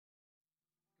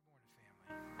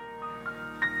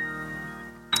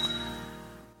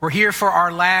We're here for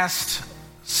our last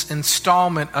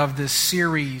installment of this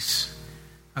series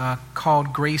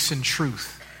called Grace and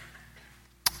Truth.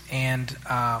 And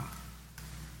I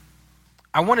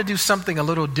want to do something a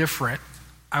little different.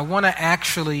 I want to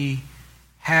actually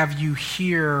have you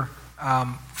hear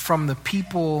from the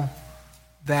people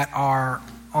that are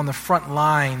on the front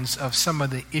lines of some of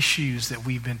the issues that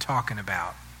we've been talking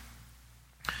about.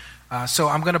 So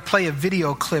I'm going to play a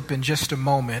video clip in just a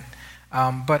moment.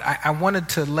 But I wanted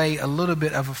to lay a little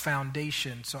bit of a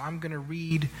foundation. So I'm going to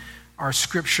read our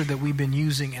scripture that we've been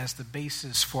using as the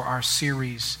basis for our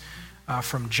series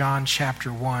from John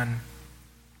chapter 1,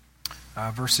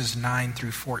 verses 9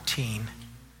 through 14.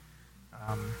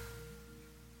 And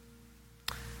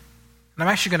I'm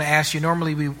actually going to ask you,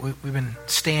 normally we've been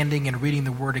standing and reading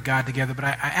the Word of God together, but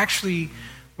I actually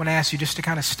want to ask you just to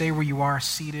kind of stay where you are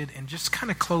seated and just kind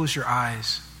of close your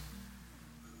eyes.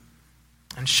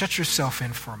 And shut yourself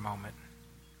in for a moment.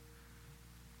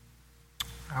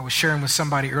 I was sharing with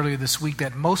somebody earlier this week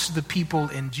that most of the people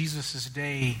in Jesus'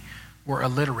 day were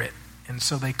illiterate, and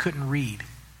so they couldn't read.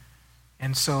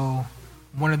 And so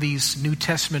one of these New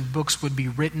Testament books would be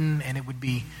written, and it would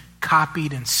be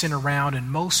copied and sent around,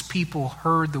 and most people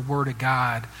heard the Word of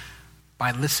God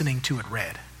by listening to it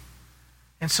read.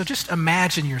 And so just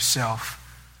imagine yourself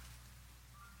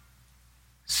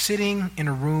sitting in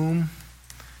a room,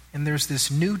 and there's this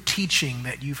new teaching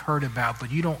that you've heard about, but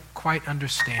you don't quite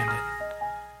understand it.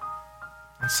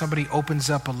 And somebody opens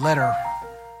up a letter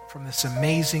from this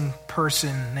amazing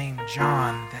person named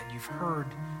John that you've heard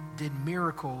did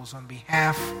miracles on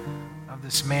behalf of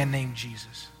this man named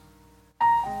Jesus.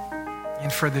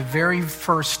 And for the very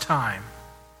first time,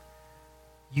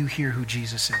 you hear who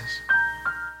Jesus is.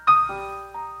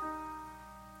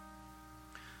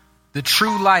 The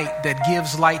true light that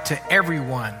gives light to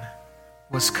everyone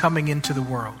was coming into the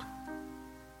world.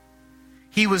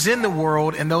 He was in the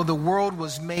world, and though the world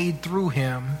was made through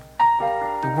him,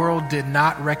 the world did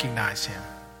not recognize him.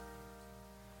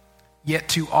 Yet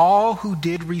to all who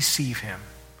did receive him,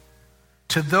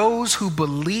 to those who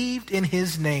believed in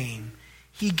his name,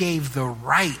 he gave the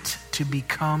right to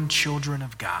become children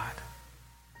of God.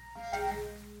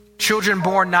 Children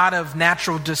born not of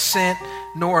natural descent,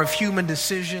 nor of human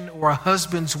decision or a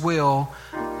husband's will,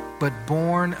 but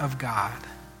born of God.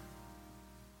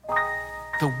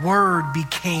 The Word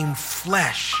became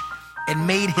flesh and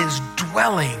made his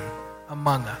dwelling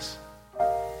among us.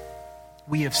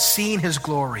 We have seen his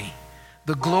glory,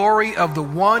 the glory of the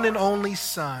one and only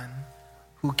Son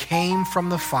who came from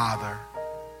the Father,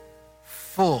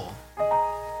 full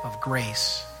of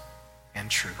grace and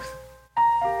truth.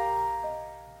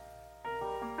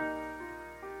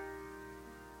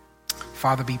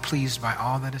 Father, be pleased by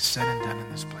all that is said and done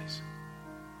in this place.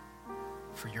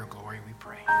 For your glory we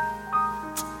pray.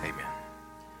 Amen.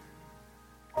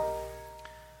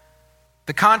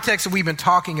 The context that we've been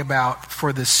talking about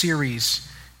for this series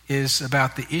is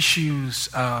about the issues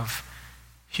of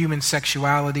human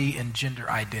sexuality and gender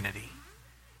identity.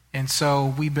 And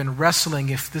so we've been wrestling,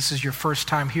 if this is your first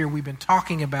time here, we've been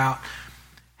talking about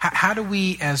how do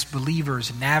we as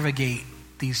believers navigate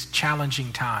these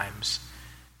challenging times?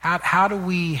 How do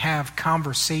we have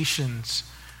conversations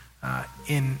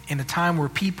in a time where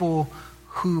people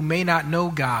who may not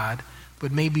know God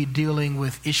but may be dealing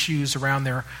with issues around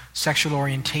their sexual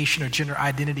orientation or gender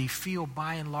identity feel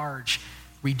by and large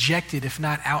rejected, if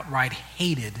not outright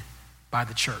hated, by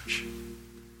the church?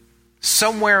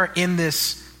 Somewhere in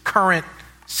this current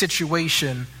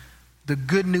situation, the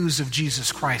good news of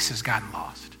Jesus Christ has gotten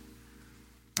lost.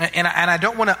 And I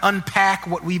don't want to unpack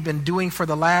what we've been doing for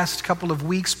the last couple of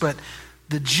weeks, but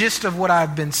the gist of what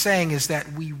I've been saying is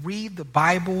that we read the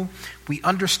Bible, we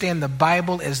understand the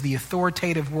Bible as the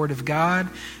authoritative Word of God,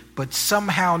 but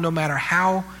somehow, no matter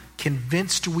how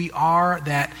convinced we are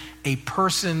that a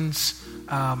person's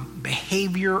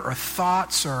behavior or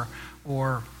thoughts or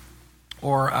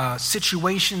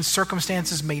situations,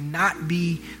 circumstances may not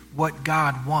be what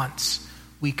God wants,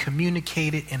 we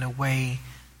communicate it in a way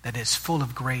that is full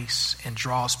of grace and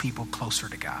draws people closer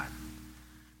to God.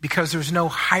 Because there's no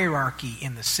hierarchy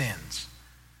in the sins.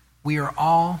 We are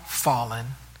all fallen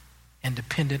and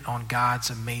dependent on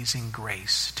God's amazing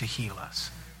grace to heal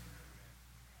us.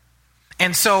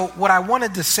 And so what I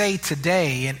wanted to say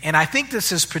today, and I think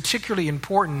this is particularly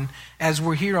important as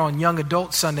we're here on Young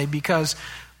Adult Sunday, because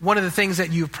one of the things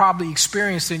that you've probably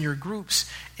experienced in your groups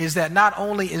is that not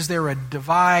only is there a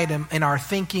divide in our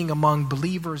thinking among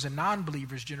believers and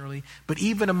non-believers generally, but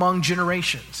even among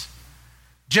generations.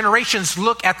 Generations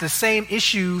look at the same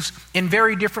issues in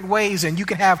very different ways, and you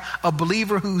can have a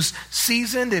believer who's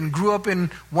seasoned and grew up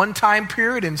in one time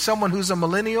period and someone who's a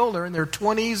millennial or in their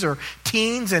 20s or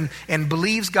teens and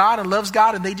believes God and loves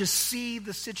God, and they just see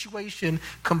the situation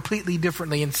completely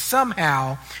differently. And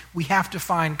somehow we have to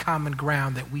find common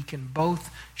ground that we can both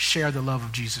share the love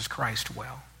of Jesus Christ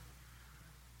well.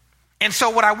 And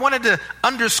so what I wanted to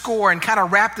underscore and kind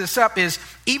of wrap this up is,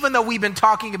 even though we've been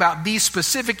talking about these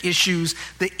specific issues,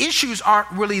 the issues aren't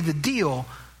really the deal.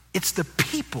 It's the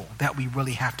people that we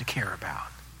really have to care about.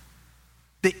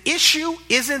 The issue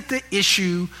isn't the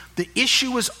issue. The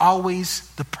issue is always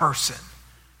the person.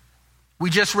 We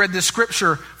just read the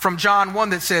scripture from John 1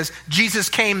 that says Jesus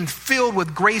came filled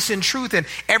with grace and truth, and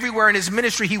everywhere in his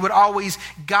ministry he would always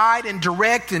guide and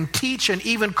direct and teach and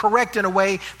even correct in a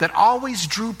way that always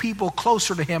drew people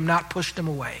closer to him, not pushed them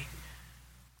away.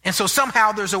 And so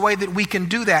somehow there's a way that we can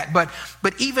do that. But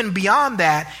even beyond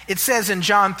that, it says in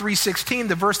John 3:16,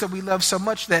 the verse that we love so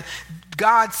much, that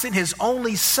God sent his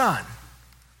only son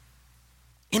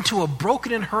into a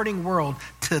broken and hurting world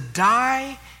to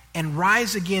die and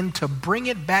rise again to bring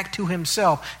it back to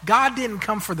himself. God didn't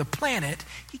come for the planet,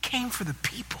 he came for the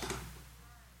people.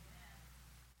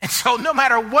 And so no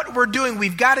matter what we're doing,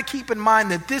 we've got to keep in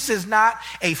mind that this is not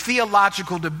a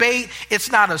theological debate.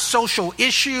 It's not a social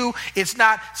issue. It's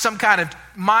not some kind of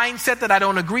mindset that I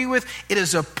don't agree with. It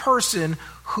is a person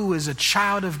who is a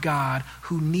child of God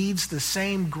who needs the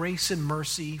same grace and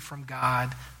mercy from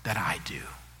God that I do.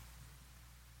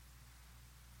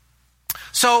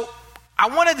 So I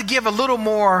wanted to give a little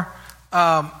more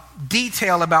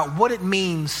detail about what it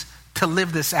means to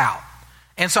live this out.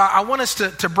 And so I want us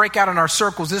to break out in our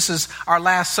circles. This is our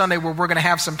last Sunday where we're going to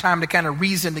have some time to kind of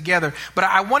reason together. But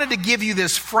I wanted to give you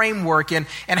this framework and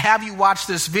have you watch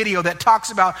this video that talks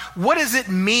about what does it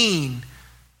mean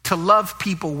to love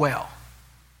people well.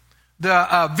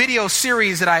 The video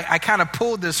series that I kind of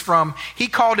pulled this from, he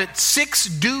called it 6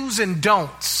 Do's and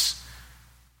Don'ts.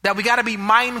 That we got to be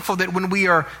mindful that when we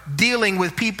are dealing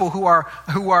with people who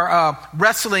are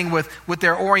wrestling with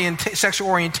their sexual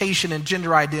orientation and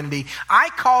gender identity, I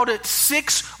called it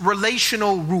 6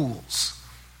 relational rules.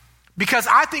 Because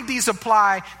I think these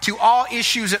apply to all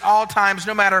issues at all times,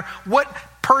 no matter what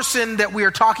person that we are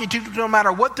talking to, no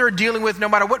matter what they're dealing with, no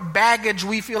matter what baggage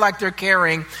we feel like they're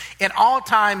carrying. At all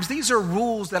times, these are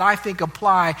rules that I think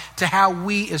apply to how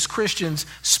we as Christians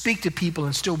speak to people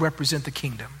and still represent the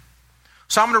kingdom.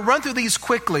 So I'm going to run through these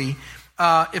quickly,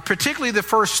 particularly the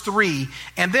first 3,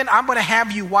 and then I'm going to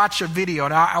have you watch a video.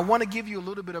 Now, I want to give you a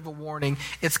little bit of a warning.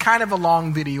 It's kind of a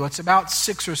long video. It's about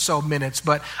 6 or so minutes,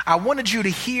 but I wanted you to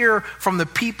hear from the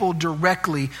people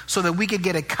directly so that we could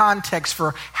get a context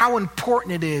for how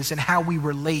important it is and how we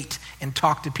relate and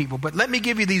talk to people. But let me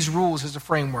give you these rules as a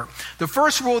framework. The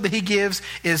first rule that he gives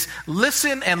is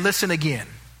listen and listen again.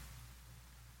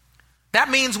 That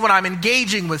means when I'm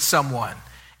engaging with someone,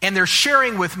 and they're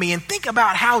sharing with me, and think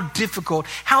about how difficult,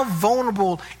 how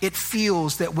vulnerable it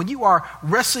feels that when you are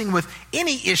wrestling with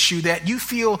any issue that you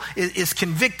feel is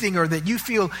convicting, or that you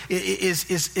feel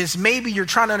is maybe you're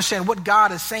trying to understand what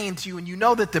God is saying to you, and you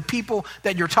know that the people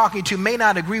that you're talking to may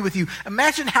not agree with you.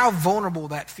 Imagine how vulnerable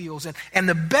that feels. And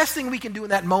the best thing we can do in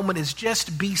that moment is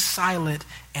just be silent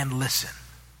and listen.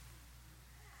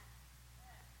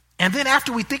 And then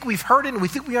after we think we've heard it and we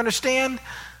think we understand,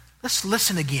 let's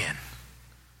listen again.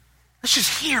 Let's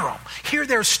just hear them, hear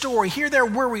their story, hear their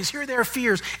worries, hear their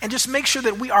fears, and just make sure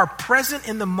that we are present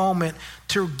in the moment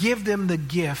to give them the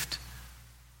gift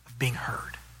of being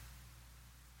heard.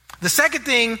 The second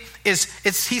thing is,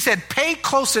 he said, pay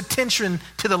close attention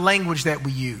to the language that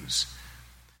we use.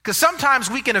 Because sometimes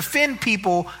we can offend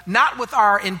people, not with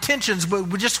our intentions,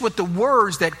 but just with the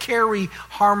words that carry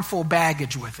harmful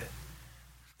baggage with it.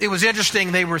 It was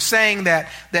interesting, they were saying that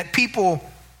people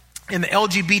in the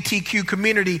LGBTQ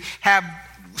community have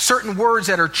certain words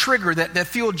that are triggered, that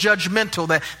feel judgmental,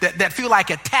 that feel like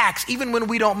attacks, even when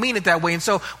we don't mean it that way. And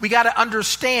so we got to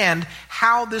understand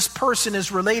how this person is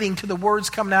relating to the words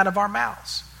coming out of our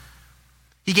mouths.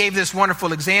 He gave this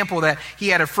wonderful example that he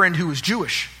had a friend who was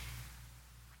Jewish.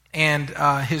 And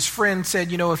his friend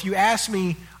said, if you ask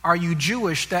me, are you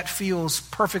Jewish? That feels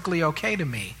perfectly okay to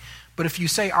me. But if you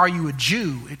say, are you a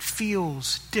Jew? It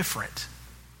feels different.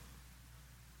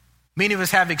 Many of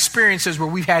us have experiences where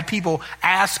we've had people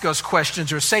ask us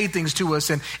questions or say things to us,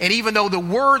 and even though the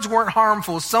words weren't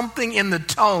harmful, something in the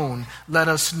tone let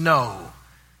us know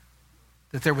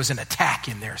that there was an attack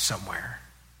in there somewhere.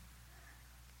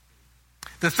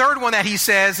 The third one that he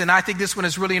says, and I think this one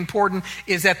is really important,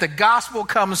 is that the gospel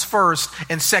comes first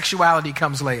and sexuality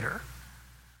comes later.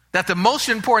 That the most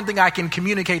important thing I can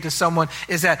communicate to someone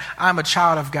is that I'm a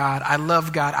child of God. I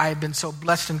love God. I have been so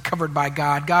blessed and covered by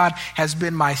God. God has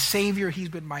been my Savior. He's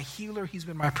been my healer. He's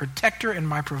been my protector and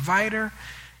my provider.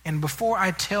 And before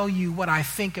I tell you what I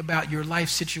think about your life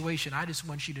situation, I just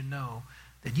want you to know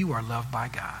that you are loved by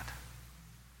God.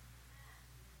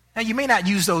 Now, you may not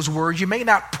use those words. You may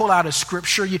not pull out a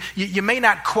scripture. You may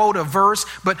not quote a verse,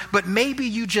 but maybe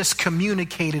you just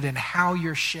communicated in how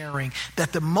you're sharing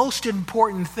that the most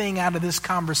important thing out of this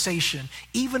conversation,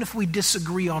 even if we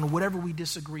disagree on whatever we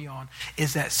disagree on,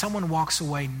 is that someone walks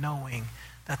away knowing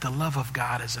that the love of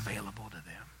God is available to them.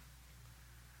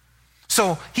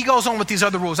 So he goes on with these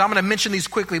other rules. I'm going to mention these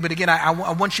quickly, but again, I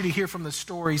want you to hear from the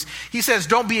stories. He says,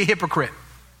 don't be a hypocrite.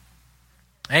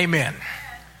 Amen.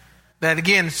 That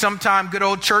again, sometimes good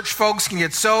old church folks can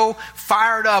get so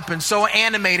fired up and so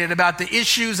animated about the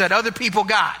issues that other people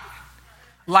got,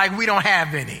 like we don't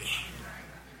have any.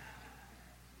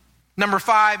 Number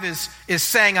 5 is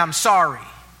saying I'm sorry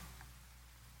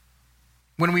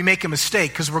when we make a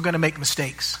mistake, because we're going to make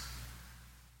mistakes.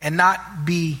 And not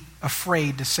be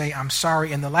afraid to say I'm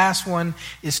sorry. And the last one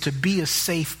is to be a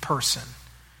safe person.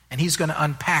 And he's going to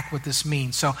unpack what this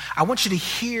means. So I want you to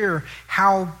hear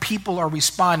how people are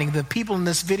responding. The people in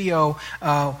this video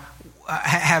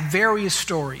have various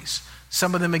stories.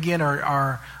 Some of them, again,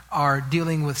 are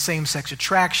dealing with same-sex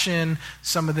attraction.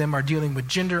 Some of them are dealing with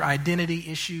gender identity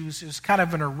issues. There's kind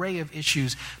of an array of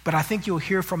issues. But I think you'll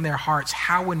hear from their hearts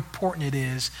how important it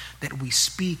is that we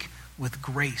speak with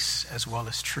grace as well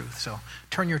as truth. So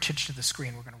turn your attention to the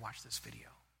screen. We're going to watch this video.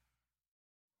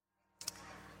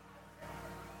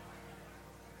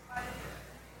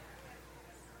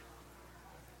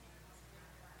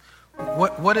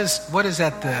 What's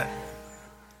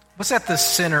at the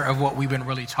center of what we've been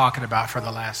really talking about for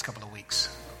the last couple of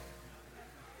weeks?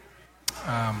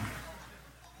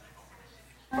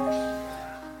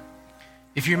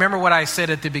 If you remember what I said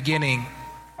at the beginning,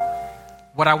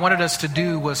 what I wanted us to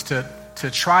do was to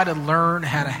try to learn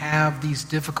how to have these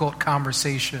difficult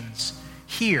conversations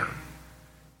here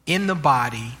in the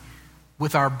body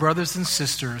with our brothers and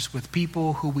sisters, with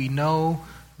people who we know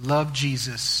love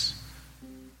Jesus,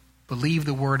 believe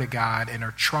the word of God, and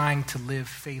are trying to live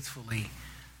faithfully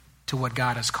to what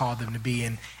God has called them to be,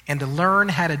 and to learn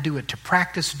how to do it, to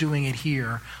practice doing it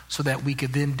here so that we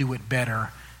could then do it better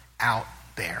out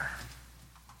there.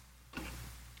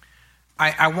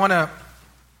 I want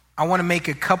to make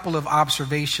a couple of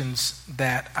observations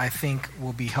that I think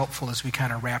will be helpful as we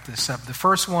kind of wrap this up. The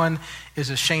first one is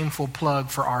a shameful plug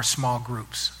for our small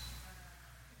groups.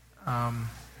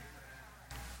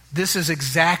 This is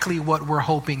exactly what we're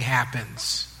hoping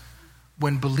happens.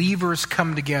 When believers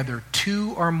come together,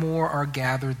 2 or more are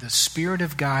gathered, the Spirit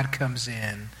of God comes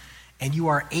in, and you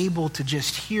are able to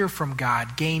just hear from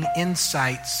God, gain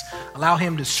insights, allow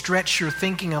him to stretch your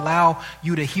thinking, allow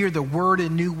you to hear the word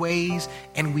in new ways,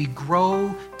 and we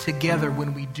grow together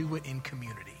when we do it in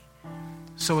community.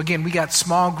 So again, we got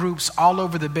small groups all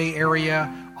over the Bay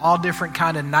Area, all different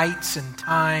kind of nights and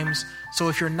times. So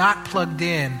if you're not plugged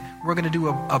in, we're going to do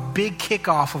a big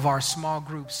kickoff of our small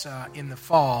groups in the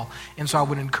fall. And so I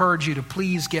would encourage you to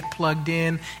please get plugged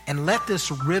in and let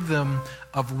this rhythm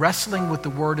of wrestling with the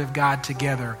Word of God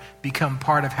together become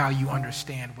part of how you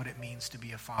understand what it means to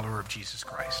be a follower of Jesus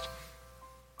Christ.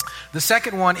 The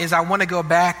second one is I want to go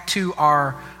back to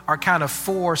our kind of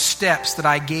 4 steps that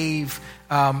I gave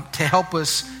to help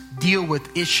us deal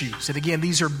with issues. And again,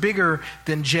 these are bigger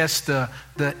than just the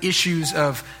issues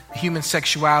of human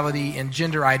sexuality and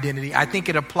gender identity. I think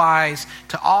it applies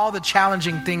to all the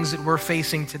challenging things that we're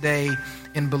facing today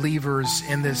in believers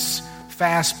in this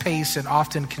fast-paced and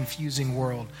often confusing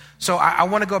world. So I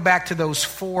want to go back to those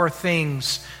 4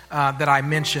 things that I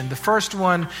mentioned. The first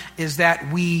one is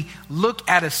that we look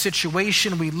at a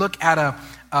situation, we look at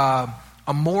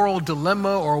a moral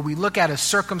dilemma, or we look at a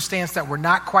circumstance that we're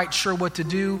not quite sure what to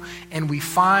do, and we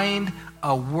find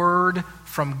a word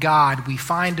from God. We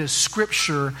find a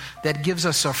scripture that gives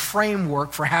us a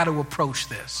framework for how to approach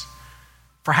this,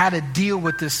 for how to deal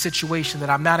with this situation that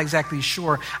I'm not exactly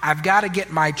sure. I've got to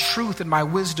get my truth and my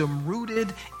wisdom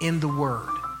rooted in the word.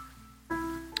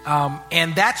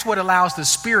 And that's what allows the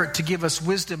Spirit to give us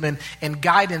wisdom and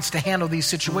guidance to handle these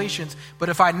situations. But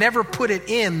if I never put it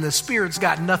in, the Spirit's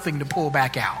got nothing to pull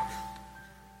back out.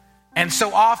 And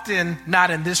so often,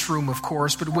 not in this room, of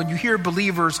course, but when you hear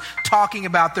believers talking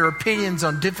about their opinions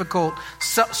on difficult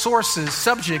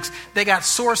subjects, they got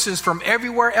sources from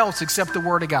everywhere else except the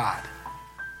Word of God.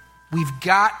 We've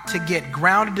got to get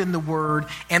grounded in the word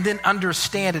and then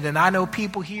understand it. And I know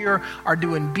people here are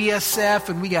doing BSF,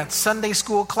 and we got Sunday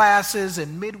school classes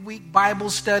and midweek Bible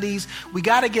studies. We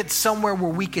got to get somewhere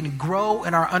where we can grow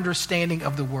in our understanding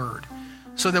of the word,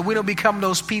 so that we don't become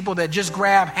those people that just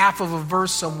grab half of a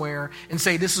verse somewhere and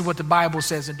say, this is what the Bible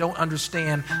says, and don't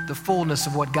understand the fullness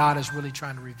of what God is really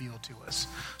trying to reveal to us.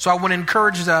 So I want to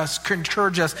encourage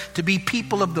us to be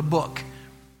people of the book,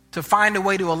 to find a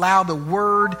way to allow the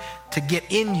word to get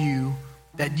in you,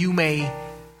 that you may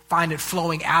find it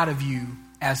flowing out of you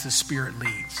as the Spirit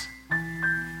leads.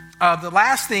 The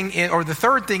last thing, or the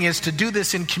third thing, is to do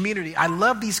this in community. I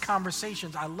love these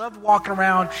conversations. I love walking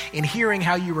around and hearing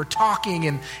how you were talking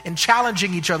and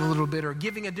challenging each other a little bit, or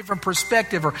giving a different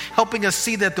perspective, or helping us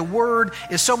see that the word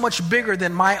is so much bigger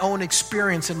than my own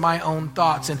experience and my own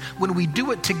thoughts. And when we do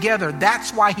it together,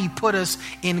 that's why he put us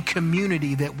in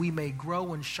community, that we may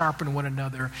grow and sharpen one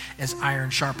another as iron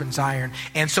sharpens iron.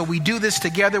 And so we do this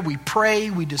together. We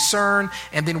pray, we discern,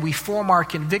 and then we form our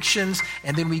convictions,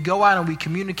 and then we go out and we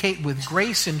communicate with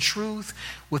grace and truth,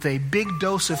 with a big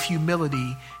dose of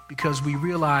humility, because we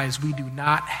realize we do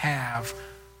not have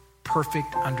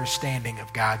perfect understanding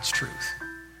of God's truth.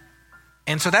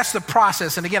 And so that's the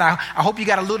process. And again, I hope you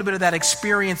got a little bit of that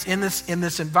experience in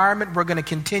this environment. We're going to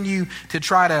continue to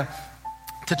try to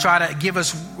give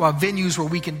us venues where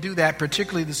we can do that,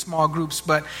 particularly the small groups.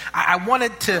 But I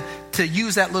wanted to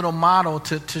use that little model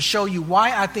to show you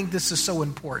why I think this is so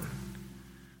important.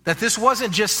 That this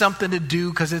wasn't just something to do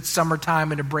because it's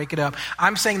summertime and to break it up.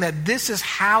 I'm saying that this is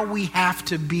how we have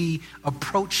to be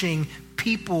approaching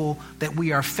people that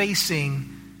we are facing,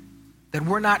 that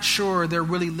we're not sure they're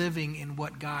really living in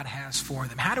what God has for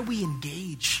them. How do we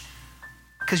engage?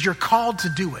 Because you're called to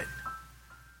do it.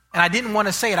 And I didn't want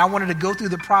to say it. I wanted to go through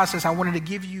the process. I wanted to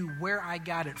give you where I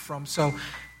got it from. So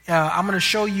I'm going to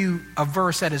show you a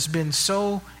verse that has been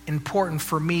so important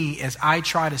for me as I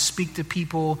try to speak to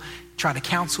people, try to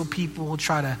counsel people,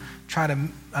 try to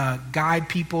guide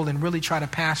people, and really try to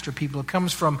pastor people. It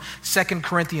comes from 2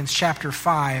 Corinthians chapter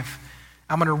 5.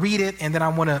 I'm going to read it, and then I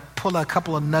want to pull a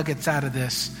couple of nuggets out of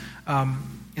this.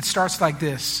 It starts like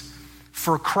this.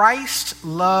 For Christ's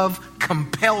love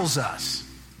compels us,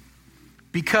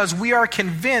 because we are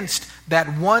convinced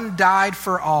that one died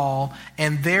for all,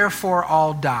 and therefore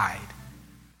all died.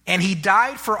 And he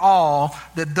died for all,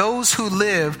 that those who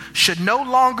live should no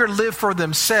longer live for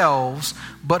themselves,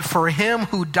 but for him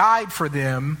who died for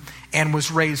them and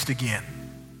was raised again.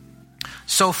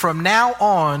 So from now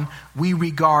on, we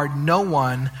regard no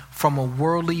one from a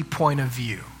worldly point of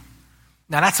view.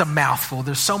 Now that's a mouthful.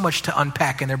 There's so much to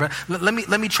unpack in there, but let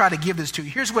me try to give this to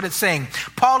you. Here's what it's saying.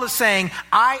 Paul is saying,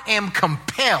 I am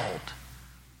compelled.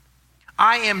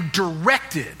 I am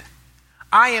directed.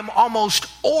 I am almost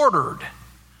ordered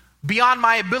beyond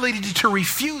my ability to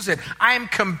refuse it. I am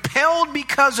compelled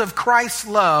because of Christ's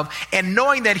love, and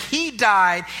knowing that he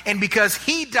died, and because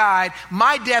he died,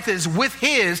 my death is with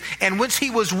his. And once he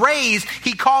was raised,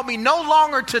 he called me no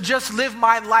longer to just live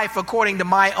my life according to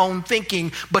my own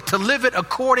thinking, but to live it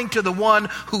according to the one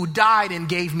who died and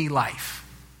gave me life.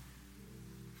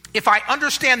 If I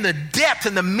understand the depth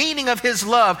and the meaning of his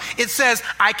love, it says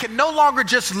I can no longer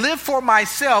just live for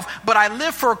myself, but I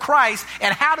live for Christ.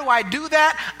 And how do I do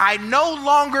that? I no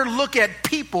longer look at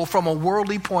people from a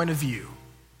worldly point of view.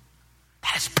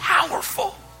 That is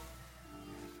powerful.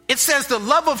 It says the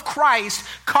love of Christ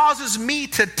causes me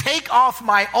to take off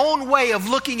my own way of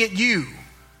looking at you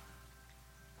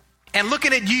and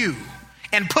looking at you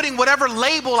and putting whatever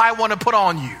label I want to put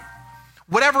on you.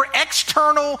 Whatever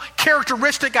external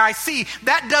characteristic I see,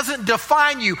 that doesn't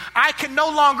define you. I can no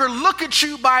longer look at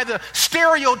you by the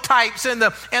stereotypes and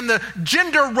the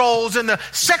gender roles and the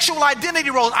sexual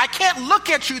identity roles. I can't look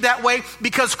at you that way,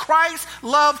 because Christ's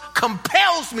love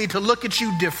compels me to look at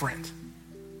you different.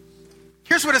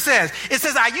 Here's what it says. It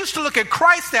says, I used to look at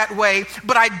Christ that way,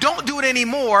 but I don't do it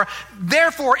anymore.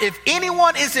 Therefore, if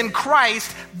anyone is in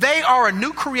Christ, they are a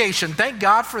new creation. Thank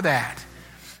God for that.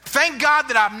 Thank God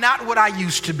that I'm not what I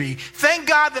used to be. Thank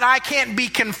God that I can't be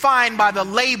confined by the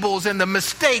labels and the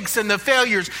mistakes and the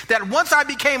failures. That once I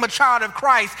became a child of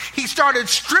Christ, he started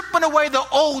stripping away the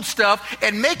old stuff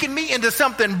and making me into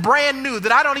something brand new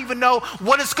that I don't even know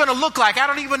what it's going to look like. I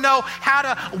don't even know how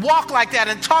to walk like that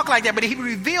and talk like that. But he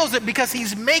reveals it because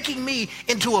he's making me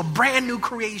into a brand new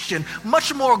creation,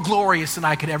 much more glorious than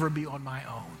I could ever be on my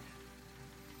own.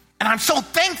 And I'm so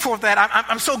thankful for that.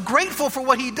 I'm so grateful for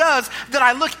what he does that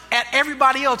I look at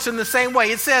everybody else in the same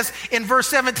way. It says in verse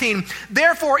 17,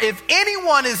 therefore, if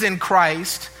anyone is in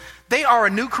Christ, they are a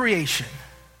new creation.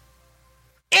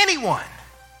 Anyone.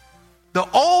 The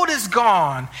old is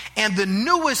gone and the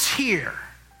new is here.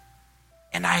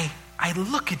 and I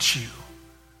look at you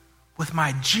with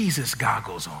my Jesus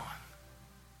goggles on.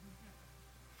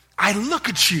 I look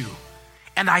at you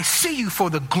and I see you for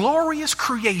the glorious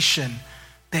creation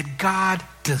that God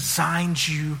designed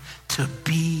you to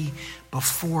be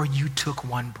before you took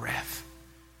one breath.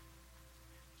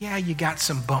 Yeah, you got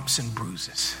some bumps and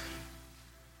bruises.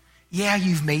 Yeah,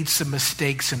 you've made some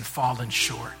mistakes and fallen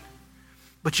short.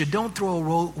 But you don't throw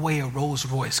away a Rolls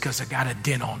Royce because it got a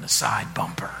dent on the side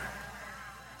bumper.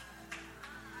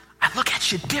 I look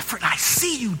at you different. I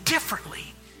see you differently.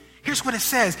 Here's what it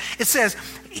says. It says,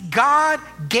 God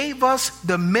gave us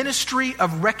the ministry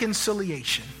of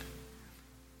reconciliation.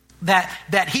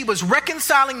 That he was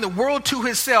reconciling the world to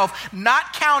himself,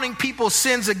 not counting people's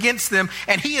sins against them,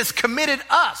 and he has committed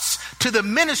us to the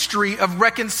ministry of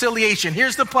reconciliation.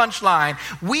 Here's the punchline.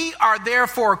 We are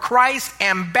therefore Christ's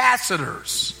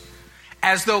ambassadors,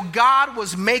 as though God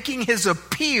was making his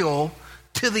appeal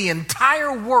to the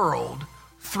entire world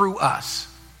through us.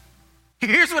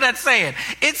 Here's what that's saying.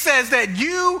 It says that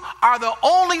you are the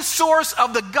only source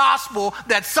of the gospel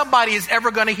that somebody is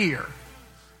ever going to hear.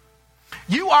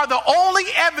 You are the only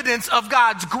evidence of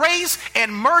God's grace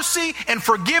and mercy and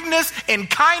forgiveness and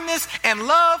kindness and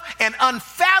love and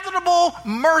unfathomable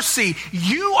mercy.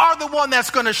 You are the one that's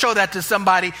going to show that to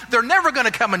somebody. They're never going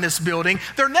to come in this building.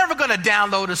 They're never going to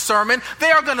download a sermon.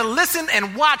 They are going to listen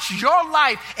and watch your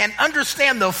life and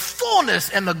understand the fullness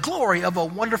and the glory of a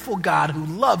wonderful God who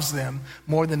loves them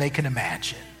more than they can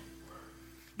imagine.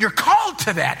 You're called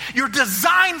to that. You're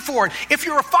designed for it. If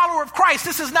you're a follower of Christ,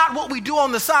 this is not what we do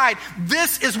on the side.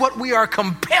 This is what we are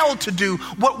compelled to do,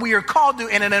 what we are called to.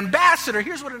 And an ambassador,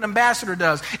 here's what an ambassador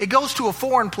does. It goes to a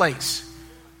foreign place.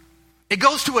 It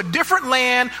goes to a different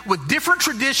land with different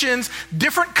traditions,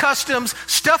 different customs,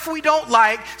 stuff we don't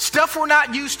like, stuff we're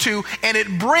not used to, and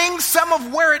it brings some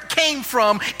of where it came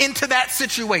from into that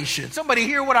situation. Somebody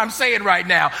hear what I'm saying right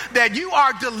now, that you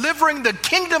are delivering the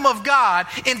kingdom of God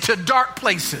into dark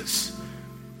places.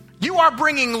 You are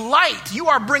bringing light. You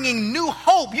are bringing new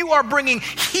hope. You are bringing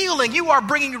healing. You are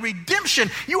bringing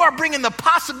redemption. You are bringing the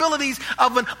possibilities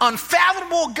of an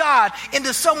unfathomable God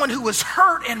into someone who is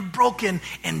hurt and broken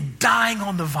and dying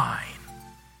on the vine.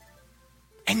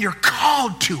 And you're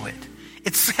called to it.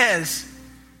 It says,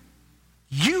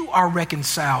 you are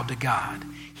reconciled to God.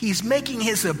 He's making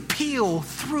his appeal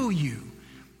through you,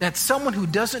 that someone who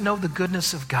doesn't know the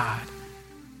goodness of God,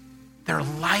 their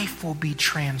life will be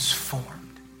transformed.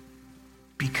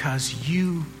 Because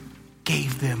you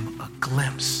gave them a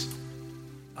glimpse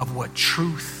of what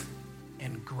truth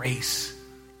and grace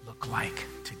look like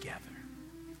together.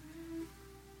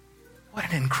 What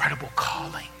an incredible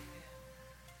calling.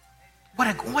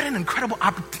 What an incredible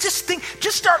opportunity.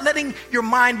 Just start letting your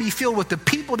mind be filled with the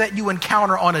people that you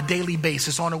encounter on a daily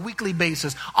basis, on a weekly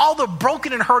basis, all the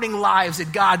broken and hurting lives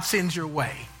that God sends your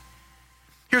way.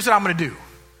 Here's what I'm going to do.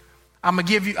 I'm going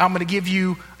to give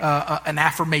you an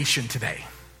affirmation today.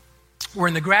 We're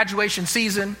in the graduation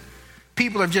season.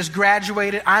 People have just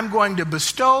graduated. I'm going to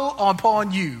bestow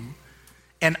upon you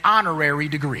an honorary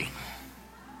degree.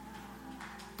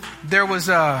 There was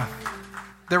a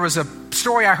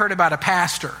story I heard about a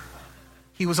pastor.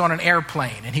 He was on an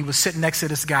airplane and he was sitting next to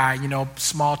this guy. You know,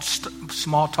 small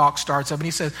talk starts up and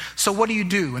he says, "So what do you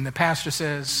do?" And the pastor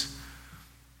says,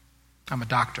 "I'm a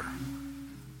doctor."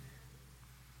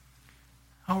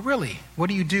 "Oh, really? What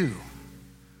do you do?"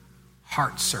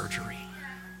 "Heart surgery."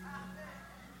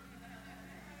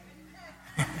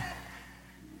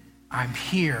 "I'm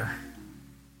here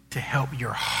to help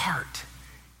your heart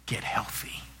get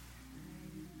healthy.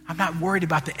 I'm not worried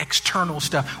about the external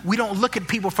stuff. We don't look at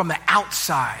people from the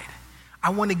outside. I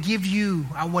want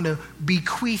to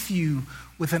bequeath you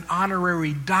with an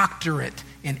honorary doctorate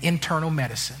in internal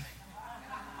medicine.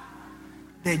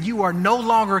 That you are no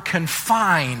longer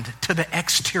confined to the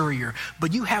exterior,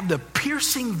 but you have the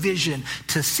piercing vision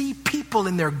to see people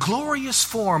in their glorious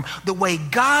form the way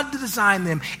God designed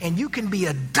them, and you can be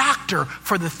a doctor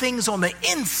for the things on the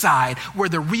inside where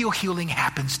the real healing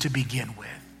happens to begin with."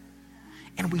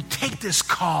 And we take this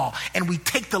call and we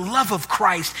take the love of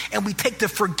Christ and we take the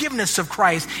forgiveness of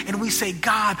Christ and we say,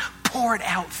 "God, pour it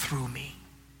out through me.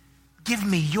 Give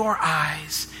me your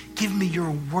eyes, give me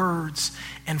your words,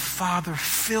 and Father,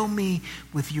 fill me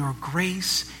with your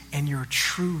grace and your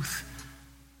truth,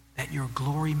 that your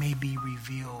glory may be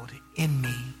revealed in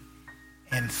me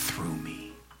and through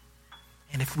me."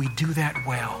 And if we do that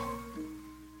well,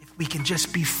 if we can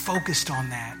just be focused on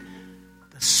that,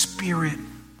 the Spirit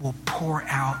will pour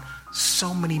out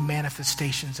so many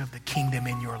manifestations of the kingdom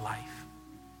in your life.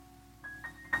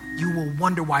 You will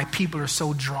wonder why people are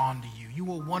so drawn to you. You You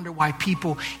will wonder why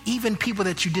people, even people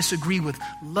that you disagree with,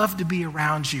 love to be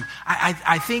around you.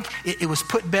 I think it was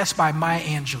put best by Maya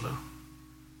Angelou.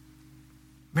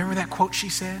 Remember that quote she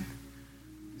said?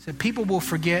 She said, people will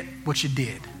forget what you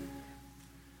did.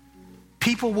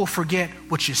 People will forget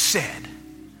what you said.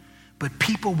 But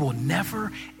people will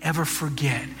never, ever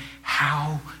forget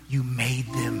how you made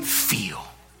them feel.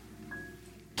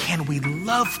 Can we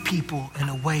love people in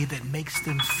a way that makes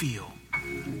them feel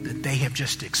that they have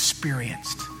just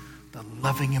experienced the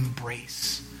loving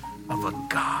embrace of a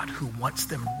God who wants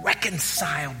them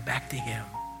reconciled back to him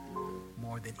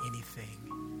more than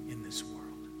anything in this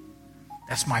world?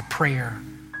 That's my prayer.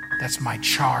 That's my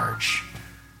charge.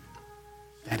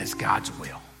 That is God's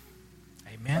will.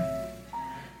 Amen.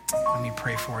 Let me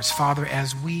pray for us. Father,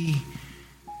 as we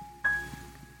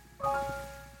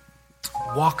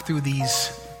walk through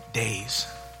these days,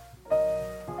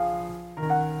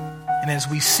 and as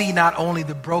we see not only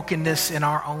the brokenness in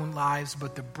our own lives,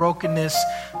 but the brokenness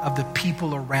of the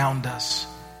people around us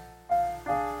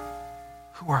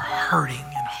who are hurting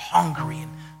and hungry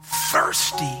and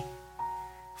thirsty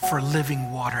for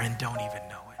living water and don't even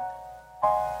know it.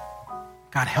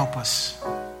 God, help us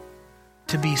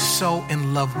to be so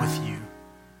in love with you,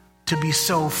 to be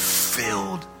so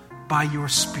filled by your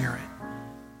Spirit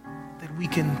that we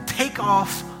can take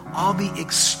off all the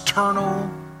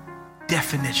external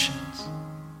definitions,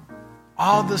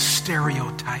 all the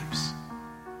stereotypes,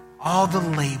 all the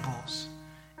labels,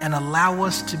 and allow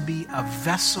us to be a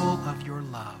vessel of your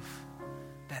love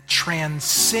that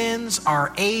transcends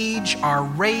our age, our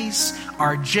race,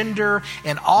 our gender,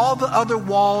 and all the other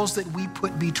walls that we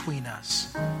put between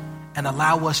us, and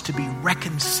allow us to be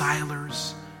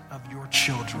reconcilers of your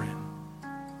children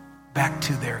back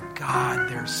to their God,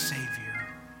 their Savior,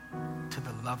 to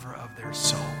the lover of their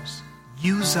souls.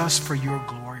 Use us for your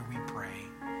glory, we pray.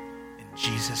 In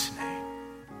Jesus' name,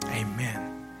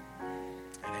 amen.